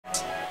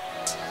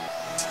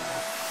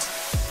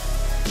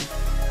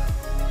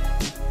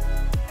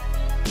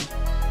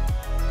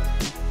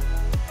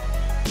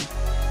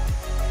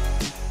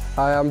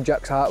Hi, I'm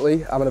Jack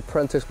Hartley. I'm an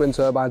apprentice wind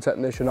turbine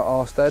technician at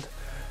Orsted.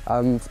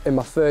 I'm in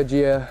my third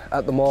year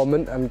at the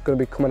moment. I'm going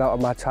to be coming out of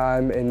my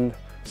time in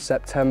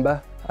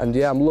September. And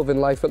yeah, I'm loving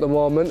life at the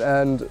moment,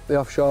 and the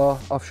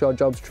offshore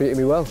job's treating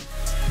me well.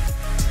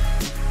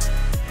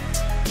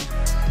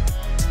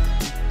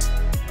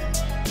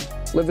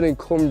 Living in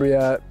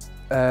Cumbria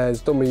has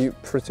done me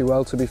pretty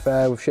well, to be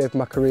fair. We've shaped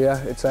my career.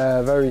 It's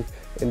a very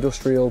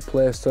industrial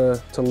place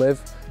to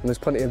live, and there's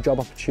plenty of job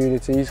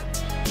opportunities.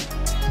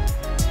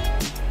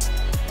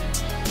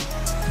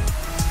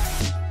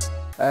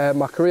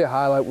 My career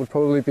highlight would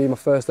probably be my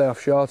first day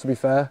offshore, to be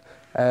fair.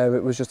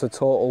 It was just a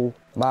total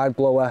mind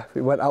blower.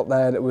 We went out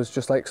there and it was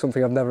just like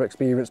something I've never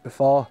experienced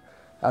before,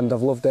 and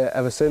I've loved it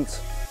ever since.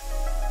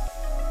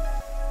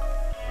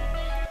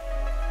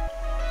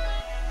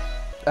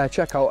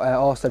 Check out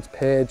Orsted's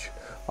page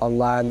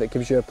online that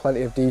gives you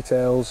plenty of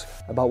details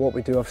about what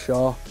we do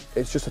offshore.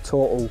 It's just a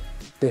total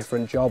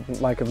different job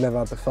like I've never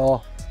had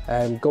before.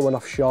 Going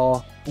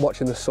offshore,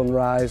 watching the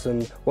sunrise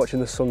and watching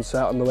the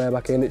sunset on the way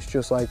back in, it's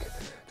just like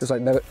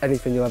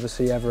anything you'll ever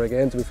see ever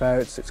again, to be fair.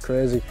 It's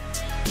crazy.